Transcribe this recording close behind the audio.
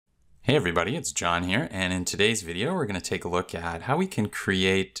Hey everybody, it's John here, and in today's video we're going to take a look at how we can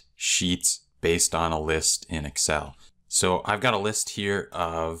create sheets based on a list in Excel. So I've got a list here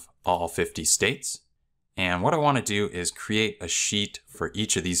of all 50 states, and what I want to do is create a sheet for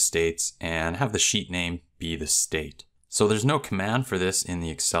each of these states and have the sheet name be the state. So there's no command for this in the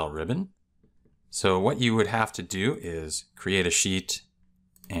Excel ribbon. So what you would have to do is create a sheet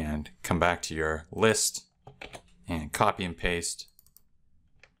and come back to your list and copy and paste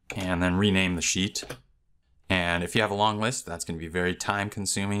and then rename the sheet. And if you have a long list, that's going to be very time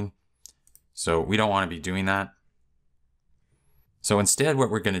consuming. So we don't want to be doing that. So instead, what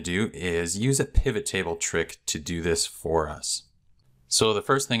we're going to do is use a pivot table trick to do this for us. So the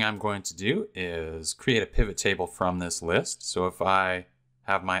first thing I'm going to do is create a pivot table from this list. So if I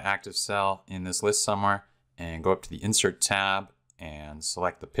have my active cell in this list somewhere and go up to the Insert tab and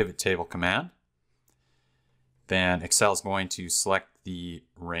select the pivot table command, then Excel is going to select the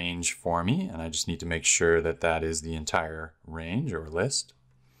range for me, and I just need to make sure that that is the entire range or list.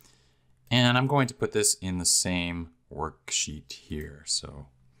 And I'm going to put this in the same worksheet here.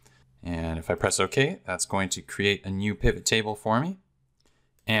 And if I press OK, that's going to create a new pivot table for me.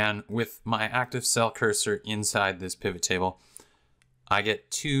 And with my active cell cursor inside this pivot table, I get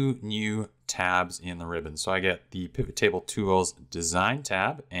two new tabs in the ribbon. So I get the Pivot Table Tools Design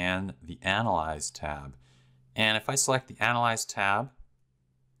tab and the Analyze tab. And if I select the Analyze tab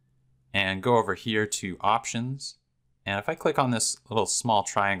and go over here to Options, and if I click on this little small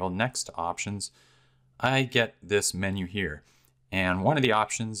triangle next to Options, I get this menu here. And one of the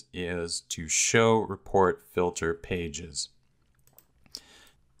options is to Show Report Filter Pages.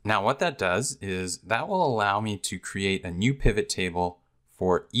 Now what that does is that will allow me to create a new pivot table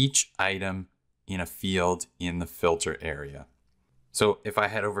for each item in a field in the filter area. So if I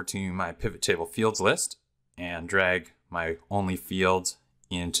head over to my pivot table fields list and drag my only fields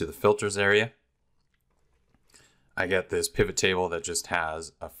into the filters area, I get this pivot table that just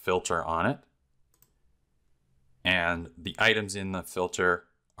has a filter on it. And the items in the filter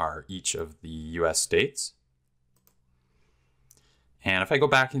are each of the US states. And if I go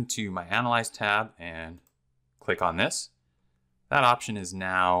back into my Analyze tab and click on this, that option is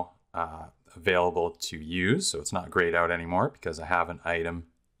now available to use. So it's not grayed out anymore because I have an item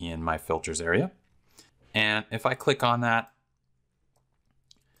in my filters area. And if I click on that,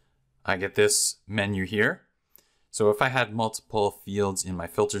 I get this menu here. So if I had multiple fields in my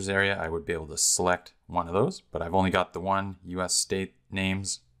filters area, I would be able to select one of those, but I've only got the one US state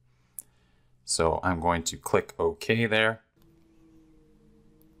names. So I'm going to click OK there.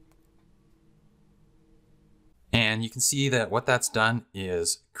 And you can see that what that's done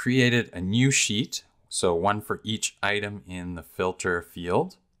is created a new sheet. So one for each item in the filter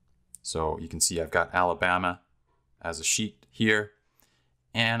field. So you can see I've got Alabama as a sheet here.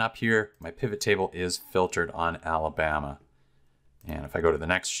 And up here, my pivot table is filtered on Alabama. And if I go to the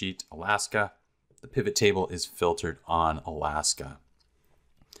next sheet, Alaska, the pivot table is filtered on Alaska.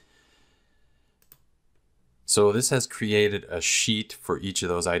 So this has created a sheet for each of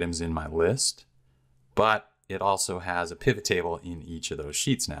those items in my list, but it also has a pivot table in each of those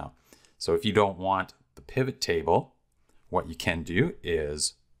sheets now. So if you don't want the pivot table, what you can do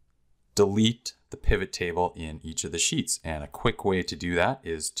is delete the pivot table in each of the sheets. And a quick way to do that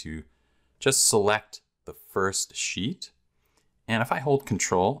is to just select the first sheet. And if I hold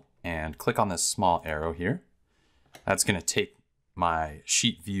Control and click on this small arrow here, that's going to take my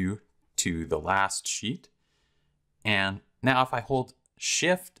sheet view to the last sheet. And now if I hold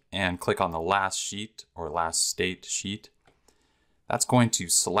Shift and click on the last sheet or last state sheet, that's going to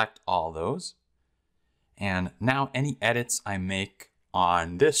select all those. And now any edits I make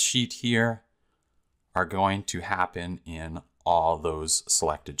on this sheet here are going to happen in all those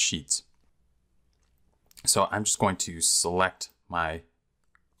selected sheets. So I'm just going to select my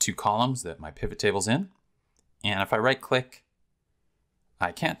two columns that my pivot table's in. And if I right click,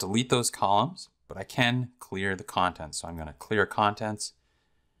 I can't delete those columns, but I can clear the contents. So I'm going to clear contents.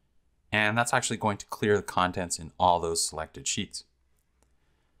 And that's actually going to clear the contents in all those selected sheets.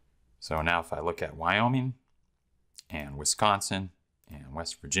 So now if I look at Wyoming and Wisconsin and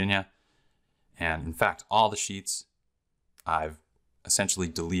West Virginia, and in fact, all the sheets, I've essentially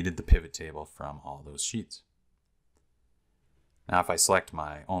deleted the pivot table from all those sheets. Now, if I select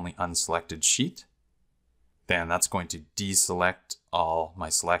my only unselected sheet, then that's going to deselect all my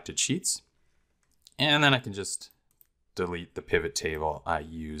selected sheets. And then I can just delete the pivot table I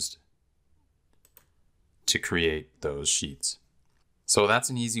used to create those sheets. So that's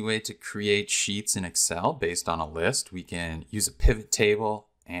an easy way to create sheets in Excel based on a list. We can use a pivot table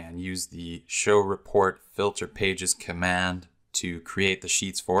and use the Show Report Filter Pages command to create the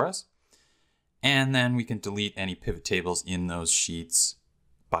sheets for us. And then we can delete any pivot tables in those sheets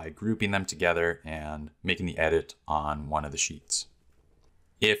by grouping them together and making the edit on one of the sheets.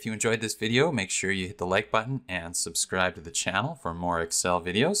 If you enjoyed this video, make sure you hit the like button and subscribe to the channel for more Excel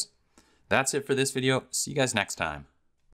videos. That's it for this video. See you guys next time.